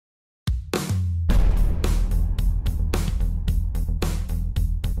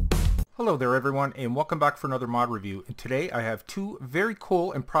Hello there everyone, and welcome back for another mod review. And today I have two very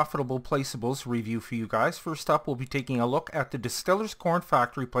cool and profitable placeables to review for you guys. First up, we'll be taking a look at the Distillers Corn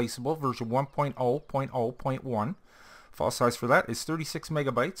Factory placeable version 1.0.0.1. File size for that is 36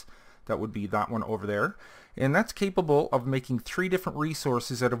 megabytes. That would be that one over there. And that's capable of making 3 different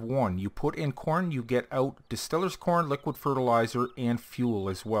resources out of one. You put in corn, you get out distillers corn, liquid fertilizer, and fuel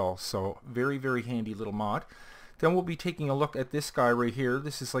as well. So very, very handy little mod. Then we'll be taking a look at this guy right here.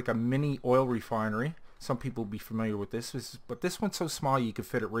 This is like a mini oil refinery. Some people will be familiar with this, but this one's so small you can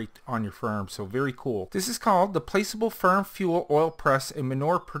fit it right on your farm, so very cool. This is called the Placeable Farm Fuel Oil Press and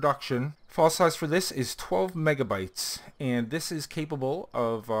Manure Production. File size for this is 12 megabytes, and this is capable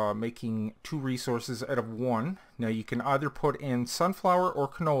of making 2 resources out of one. Now you can either put in sunflower or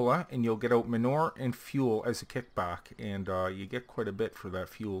canola, and you'll get out manure and fuel as a kickback, and you get quite a bit for that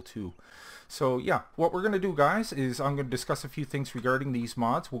fuel too. So yeah, what we're going to do, guys, is I'm going to discuss a few things regarding these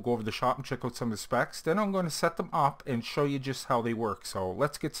mods. We'll go over the shop and check out some of the specs. Then I'm going to set them up and show you just how they work. So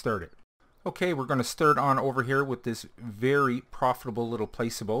let's get started. Okay, we're going to start on over here with this very profitable little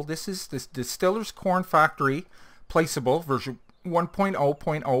placeable. This is this Distillers Corn Factory placeable version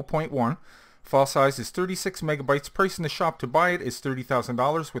 1.0.0.1. File size is 36 megabytes. Price in the shop to buy it is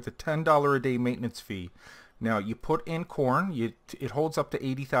 $30,000 with a $10 a day maintenance fee. Now you put in corn, it holds up to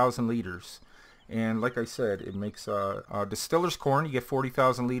 80,000 liters. And like I said, it makes distillers corn, you get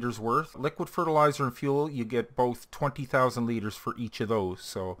 40,000 liters worth. Liquid fertilizer and fuel, you get both 20,000 liters for each of those.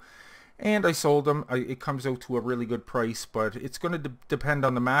 So, and I sold them. It comes out to a really good price, but it's going to depend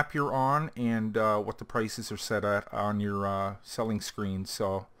on the map you're on and what the prices are set at on your selling screen.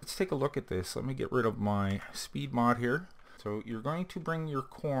 So let's take a look at this. Let me get rid of my speed mod here. So you're going to bring your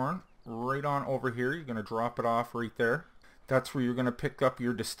corn right on over here. You're going to drop it off right there. That's where you're going to pick up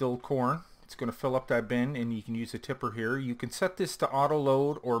your distilled corn. It's going to fill up that bin, and you can use a tipper here. You can set this to auto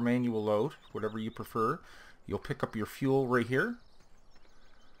load or manual load, whatever you prefer. You'll pick up your fuel right here,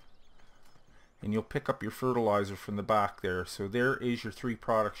 and you'll pick up your fertilizer from the back there. So there is your 3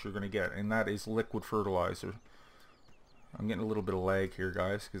 products you're going to get, and that is liquid fertilizer. I'm getting a little bit of lag here,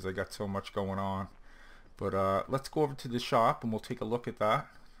 guys, because I got so much going on. But let's go over to the shop and we'll take a look at that.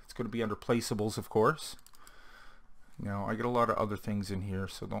 It's going to be under placeables, of course. Now I get a lot of other things in here,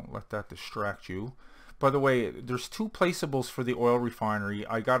 so don't let that distract you. By the way, there's 2 placeables for the oil refinery.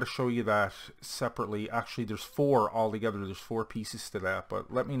 I got to show you that separately. Actually, there's 4 altogether. There's 4 pieces to that, but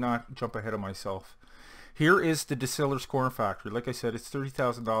let me not jump ahead of myself. Here is the Distillers Corn Factory. Like I said, it's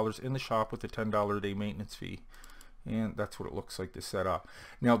 $30,000 in the shop with a $10 a day maintenance fee. And that's what it looks like to set up.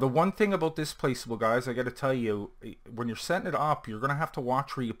 Now the one thing about this placeable, guys, I got to tell you, when you're setting it up, you're going to have to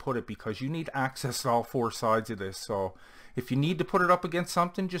watch where you put it because you need access to all 4 sides of this. So if you need to put it up against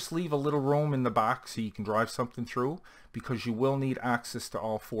something, just leave a little room in the back so you can drive something through, because you will need access to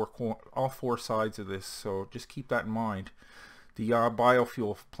all 4 sides of this. So just keep that in mind. The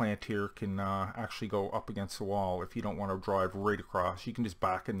biofuel plant here can actually go up against the wall if you don't want to drive right across. You can just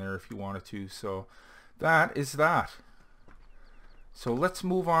back in there if you wanted to. So that is that. So let's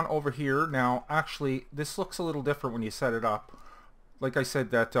move on over here. Now actually this looks a little different when you set it up. Like I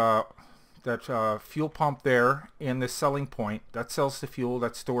said, that fuel pump there and this selling point, that sells the fuel,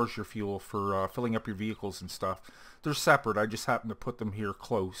 that stores your fuel for filling up your vehicles and stuff. They're separate. I just happen to put them here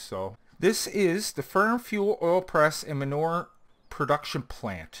close. So this is the Farm Fuel Oil Press and Manure Production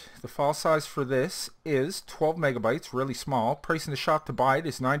Plant. The file size for this is 12 megabytes, really small. Price in the shop to buy it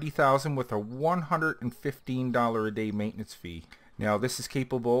is $90,000 with a $115 a day maintenance fee. Now this is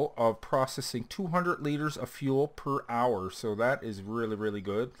capable of processing 200 liters of fuel per hour, so that is really, really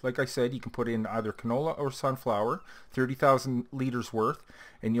good. Like I said, you can put in either canola or sunflower, 30,000 liters worth,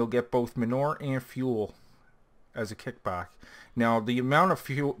 and you'll get both manure and fuel as a kickback. Now the amount of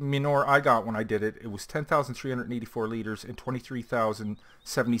fuel manure I got when I did it, it was 10,384 liters and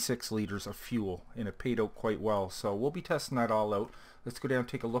 23,076 liters of fuel, and it paid out quite well. So we'll be testing that all out. Let's go down and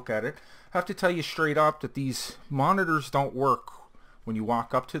take a look at it. I have to tell you straight up that these monitors don't work when you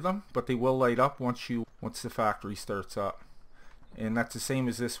walk up to them, but they will light up once the factory starts up. And that's the same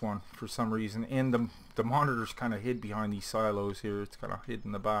as this one for some reason. And the monitor's kind of hid behind these silos here. It's kind of hid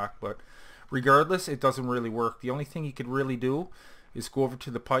in the back, but regardless, it doesn't really work. The only thing you could really do is go over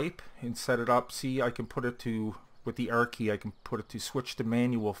to the pipe and set it up. See, I can put it to, with the R key, I can put it to switch to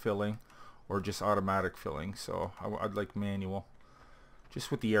manual filling or just automatic filling. So I'd like manual,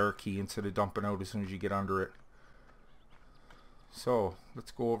 just with the R key instead of dumping out as soon as you get under it. So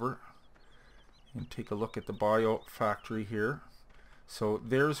let's go over and take a look at the bio factory here. So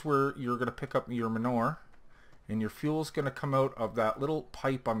there's where you're going to pick up your manure, and your fuel's going to come out of that little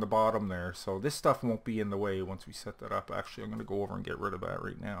pipe on the bottom there. So this stuff won't be in the way once we set that up. Actually, I'm going to go over and get rid of that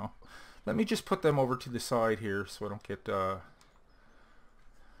right now Let me just put them over to the side here so I don't get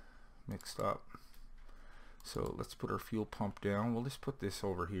mixed up. So let's put our fuel pump down. We'll just put this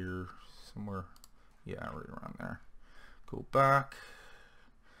over here somewhere. Yeah, right around there. Go back.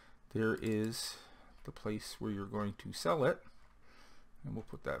 There is the place where you're going to sell it. And we'll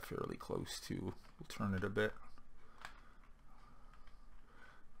put that fairly close to, we'll turn it a bit.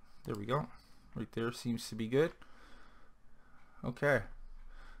 There we go. Right there seems to be good. Okay.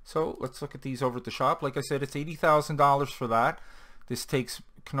 So let's look at these over at the shop. Like I said, it's $80,000 for that. This takes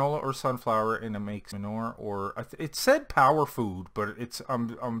canola or sunflower and it makes manure, or it said power food, but it's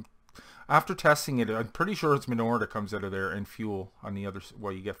after testing it, I'm pretty sure it's manure that comes out of there and fuel on the other,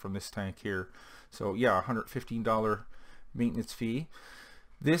 what you get from this tank here. So yeah, $115 maintenance fee.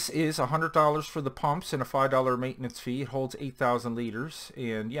 This is $100 for the pumps and a $5 maintenance fee. It holds 8,000 liters,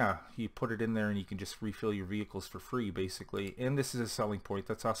 and yeah, you put it in there and you can just refill your vehicles for free basically. And this is a selling point.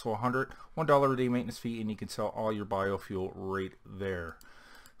 That's also $1 a day maintenance fee, and you can sell all your biofuel right there.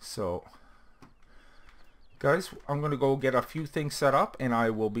 So guys, I'm going to go get a few things set up and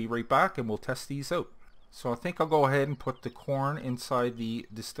I will be right back and we'll test these out. So I think I'll go ahead and put the corn inside the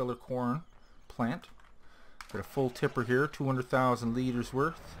distiller corn plant. Got a full tipper here, 200,000 liters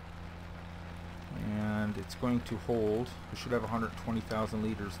worth, and it's going to hold, we should have 120,000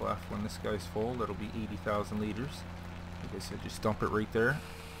 liters left when this guy's full. That'll be 80,000 liters. Like I said, just dump it right there.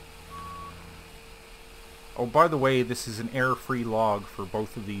 Oh, by the way, this is an air-free log for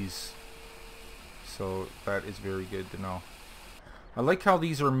both of these, so that is very good to know. I like how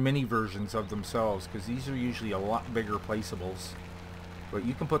these are mini versions of themselves, because these are usually a lot bigger placeables. But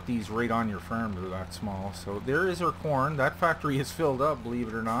you can put these right on your farm, they're that small. So there is our corn. That factory is filled up, believe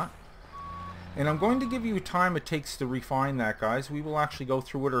it or not. And I'm going to give you time it takes to refine that, guys. We will actually go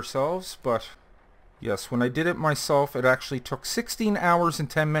through it ourselves. But yes, when I did it myself, it actually took 16 hours and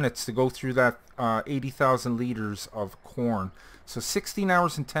 10 minutes to go through that 80,000 liters of corn. So 16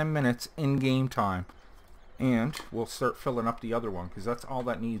 hours and 10 minutes in game time. And we'll start filling up the other one, because that's all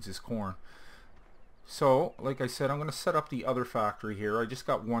that needs is corn. So, like I said, I'm going to set up the other factory here. I just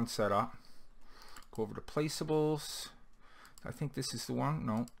got one set up. Go over to placeables. I think this is the one.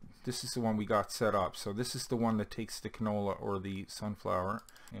 No, this is the one we got set up. So this is the one that takes the canola or the sunflower.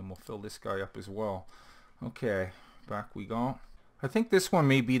 And we'll fill this guy up as well. Okay, back we go. I think this one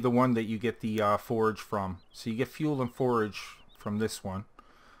may be the one that you get the forage from. So you get fuel and forage from this one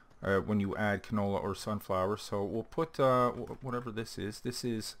when you add canola or sunflower. So we'll put whatever this is. This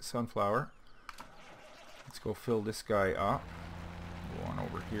is sunflower. Let's go fill this guy up. Go on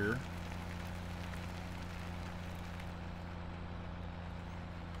over here.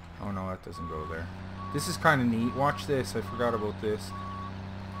 Oh no, that doesn't go there. This is kind of neat. Watch this. I forgot about this.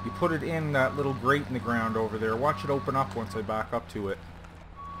 You put it in that little grate in the ground over there. Watch it open up once I back up to it.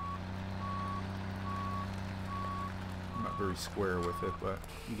 I'm not very square with it, but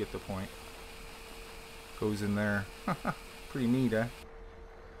you get the point. Goes in there. Pretty neat, eh?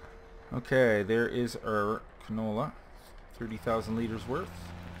 Okay, there is our canola, 30,000 liters worth.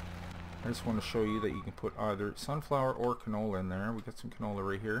 I just want to show you that you can put either sunflower or canola in there. We got some canola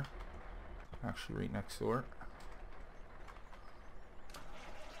right here, actually right next door.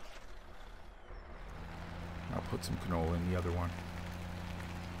 I'll put some canola in the other one.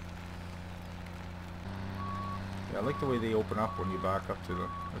 Yeah, I like the way they open up when you back up to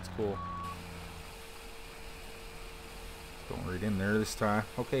them. That's cool. Going right in there this time.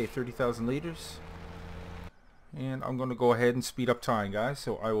 Okay, 30,000 liters. And I'm going to go ahead and speed up time, guys,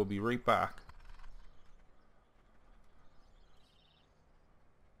 so I will be right back.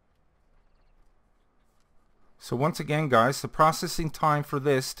 So once again, guys, the processing time for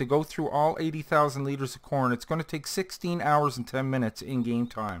this to go through all 80,000 liters of corn, it's going to take 16 hours and 10 minutes in game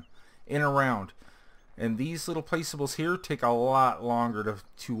time, in a round. And these little placeables here take a lot longer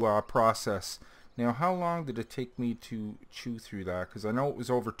to process. Now, how long did it take me to chew through that? Because I know it was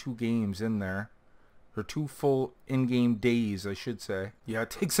over 2 games in there. Or 2 full in-game days, I should say. Yeah,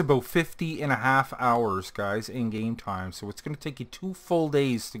 it takes about 50.5 hours, guys, in-game time. So it's going to take you 2 full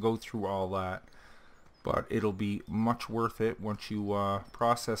days to go through all that. But it'll be much worth it once you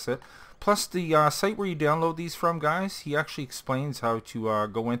process it. Plus, the site where you download these from, guys, he actually explains how to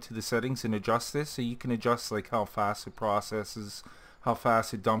go into the settings and adjust this. So you can adjust like how fast it processes, how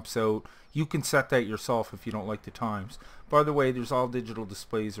fast it dumps out. You can set that yourself if you don't like the times. By the way, there's all digital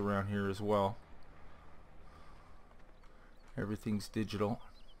displays around here as well. Everything's digital.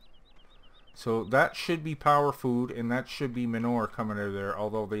 So that should be power food and that should be manure coming out of there,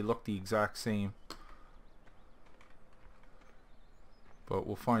 although they look the exact same. but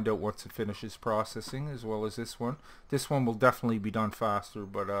we'll find out once it finishes processing, as well as this one. This one will definitely be done faster,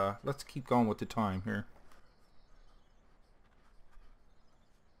 but let's keep going with the time here.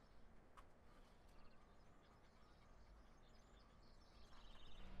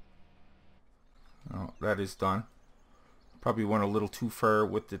 Oh, that is done. Probably went a little too far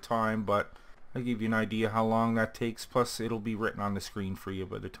with the time, but I'll give you an idea how long that takes. Plus, it'll be written on the screen for you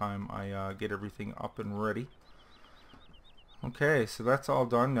by the time I get everything up and ready. Okay, so that's all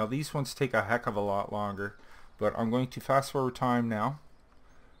done. Now, these ones take a heck of a lot longer, but I'm going to fast forward time now.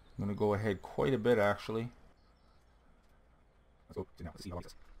 I'm going to go ahead quite a bit, actually.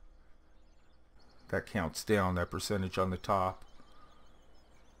 That counts down, that percentage on the top.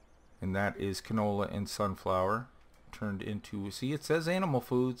 And that is canola and sunflower turned into, see, it says animal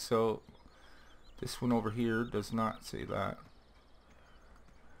food, so this one over here does not say that.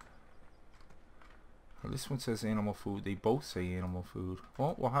 Well, this one says animal food. They both say animal food.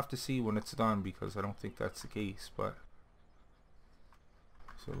 Well, we'll have to see when it's done, because I don't think that's the case. But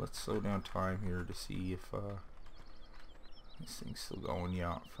so let's slow down time here to see if this thing's still going.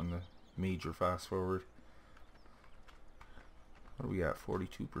 Yeah, from the major fast forward. What are we at?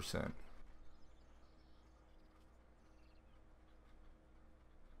 42%.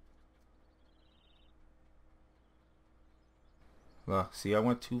 Well, see, I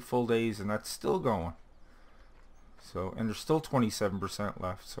went 2 full days and that's still going. So, and there's still 27%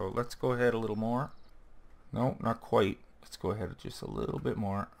 left. So let's go ahead a little more. No, not quite. Let's go ahead just a little bit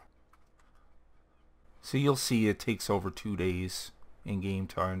more. So you'll see it takes over 2 days in game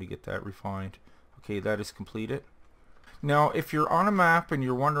time to get that refined. Okay, that is completed. Now, if you're on a map and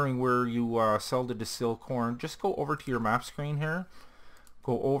you're wondering where you sell the distilled corn, just go over to your map screen here.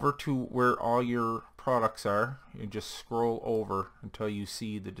 Go over to where all your products are and just scroll over until you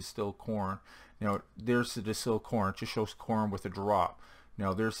see the distilled corn. Now, there's the distilled corn. It just shows corn with a drop.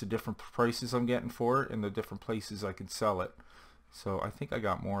 Now, there's the different prices I'm getting for it and the different places I can sell it. So I think I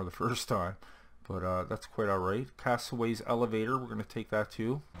got more the first time, but that's quite alright. Castaway's elevator, we're going to take that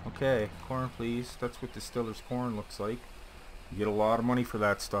too. Okay, corn please. That's what Distillers corn looks like. You get a lot of money for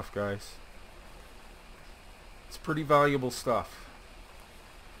that stuff, guys. It's pretty valuable stuff.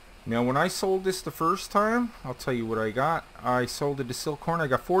 Now, when I sold this the first time, I'll tell you what I got. I sold the distilled corn. I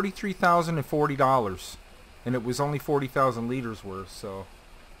got $43,040, and it was only 40,000 liters worth, so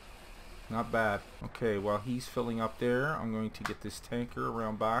not bad. Okay, while he's filling up there, I'm going to get this tanker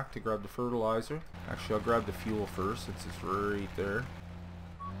around back to grab the fertilizer. Actually, I'll grab the fuel first, since it's right there.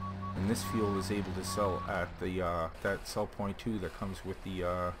 And this fuel is able to sell at the that sell point too that comes with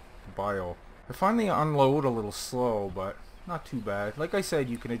the bio. I find they unload a little slow, but not too bad. Like I said,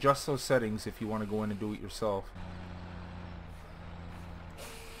 you can adjust those settings if you want to go in and do it yourself.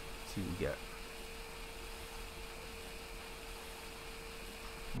 Let's see what we get.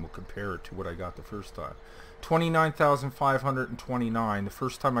 And we'll compare it to what I got the first time. 29,529. The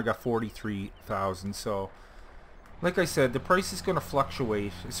first time I got 43,000. So, like I said, the price is going to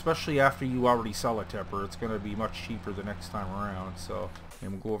fluctuate, especially after you already sell a temper. It's going to be much cheaper the next time around. So,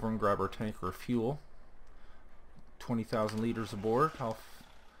 and we'll go over and grab our tanker of fuel. 20,000 liters aboard, as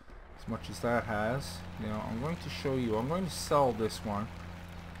much as that has. Now I'm going to show you, I'm going to sell this one,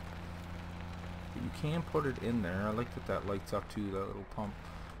 but you can put it in there. I like that lights up too, that little pump.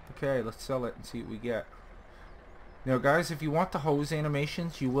 Okay, let's sell it and see what we get. Now guys, if you want the hose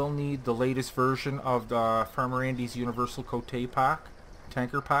animations, you will need the latest version of the Farmer Andy's Universal Cote pack,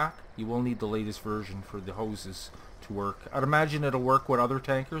 tanker pack. You will need the latest version for the hoses to work. I'd imagine it'll work with other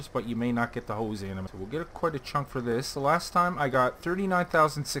tankers, but you may not get the hose animation. So we'll get quite a chunk for this. The last time I got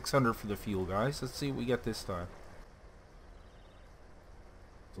 39,600 for the fuel, guys. Let's see what we get this time.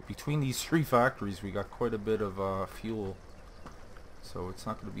 So between these 3 factories, we got quite a bit of fuel. So it's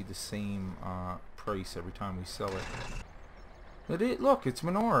not going to be the same price every time we sell it. But look, it's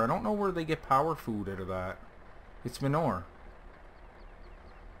manure. I don't know where they get power food out of that. It's manure.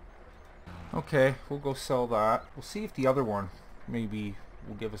 Okay, we'll go sell that. We'll see if the other one maybe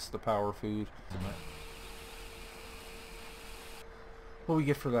will give us the power food. What do we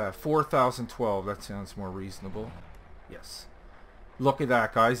get for that? 4,012. That sounds more reasonable. Yes. Look at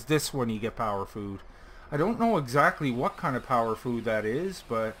that, guys. This one you get power food. I don't know exactly what kind of power food that is,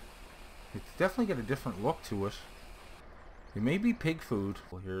 but it's definitely got a different look to it. It may be pig food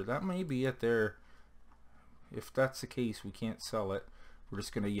here. That may be it there. If that's the case, we can't sell it. We're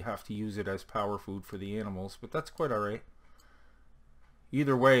just going to have to use it as power food for the animals, but that's quite alright.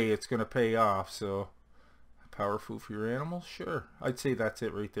 Either way, it's going to pay off, so power food for your animals? Sure. I'd say that's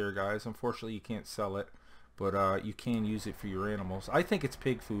it right there, guys. Unfortunately, you can't sell it, but you can use it for your animals. I think it's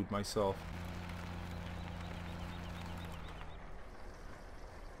pig food myself.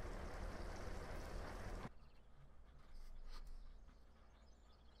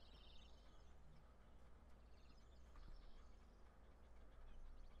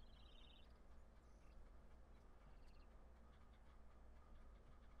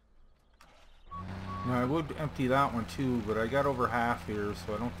 Now I would empty that one too, but I got over half here,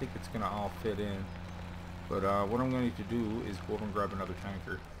 so I don't think it's going to all fit in. But what I'm going to do is go over and grab another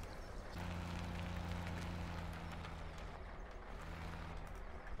tanker.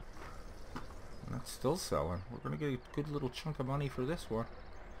 And that's still selling. We're going to get a good little chunk of money for this one.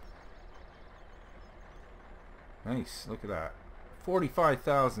 Nice, look at that.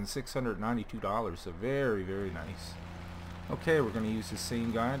 $45,692. So very, very nice. Okay, we're going to use the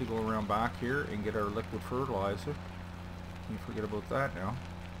same guy to go around back here and get our liquid fertilizer. Can't forget about that now.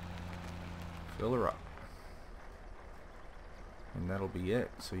 Fill her up. And that'll be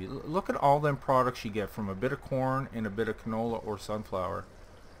it. So you look at all them products you get from a bit of corn and a bit of canola or sunflower.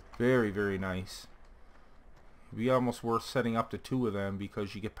 Very, very nice. It'd be almost worth setting up the two of them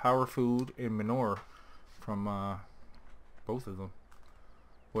because you get power food and manure from both of them.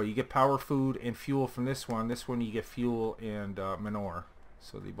 Well, you get power food and fuel from this one. This one you get fuel and manure.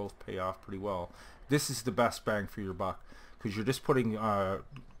 So they both pay off pretty well. This is the best bang for your buck because you're just putting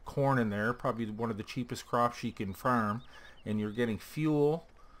corn in there, probably one of the cheapest crops you can farm, and you're getting fuel,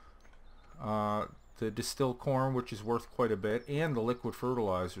 the distilled corn, which is worth quite a bit, and the liquid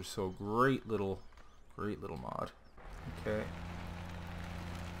fertilizer. So great little mod. Okay,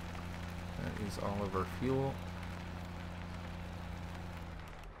 that is all of our fuel.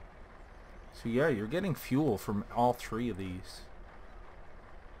 So yeah, you're getting fuel from all three of these.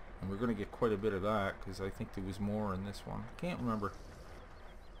 And we're going to get quite a bit of that because I think there was more in this one. Can't remember.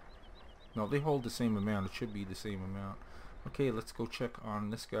 No, they hold the same amount. It should be the same amount. Okay, let's go check on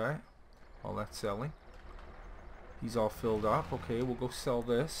this guy while that's selling. He's all filled up. Okay, we'll go sell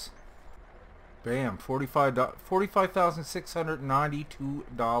this. Bam,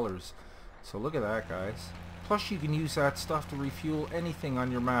 $45,692. So look at that, guys. Plus you can use that stuff to refuel anything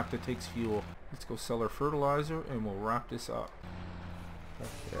on your map that takes fuel. Let's go sell our fertilizer and we'll wrap this up.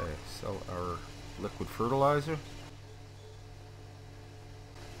 Okay, sell our liquid fertilizer.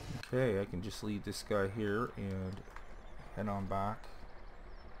 Okay, I can just leave this guy here and head on back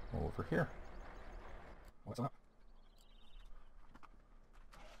over here. What's up?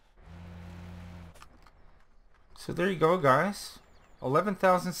 So there you go, guys.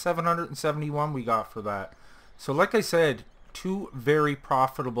 11,771 we got for that. So like I said, two very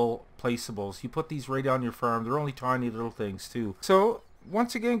profitable placeables. You put these right on your farm. They're only tiny little things too. So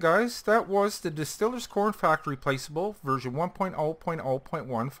once again, guys, that was the Distillers Corn Factory placeable version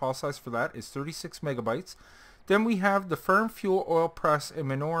 1.0.0.1. File size for that is 36 megabytes. Then we have the firm fuel oil press and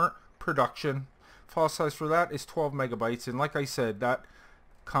manure production. File size for that is 12 megabytes. And like I said, that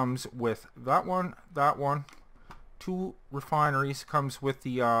comes with that one, 2 refineries, comes with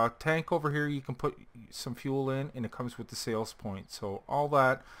the tank over here you can put some fuel in, and it comes with the sales point. So all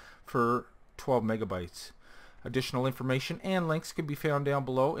that for 12 megabytes. Additional information and links can be found down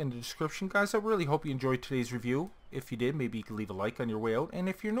below in the description. Guys, I really hope you enjoyed today's review. If you did, maybe you can leave a like on your way out. And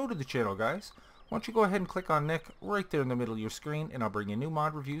if you're new to the channel, guys, why don't you go ahead and click on Nick right there in the middle of your screen, and I'll bring you new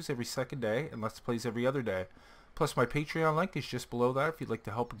mod reviews every second day and Let's Plays every other day. Plus my Patreon link is just below that if you'd like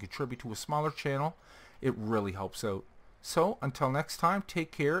to help and contribute to a smaller channel. It really helps out. So, until next time,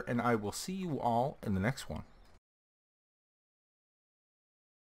 take care, and I will see you all in the next one.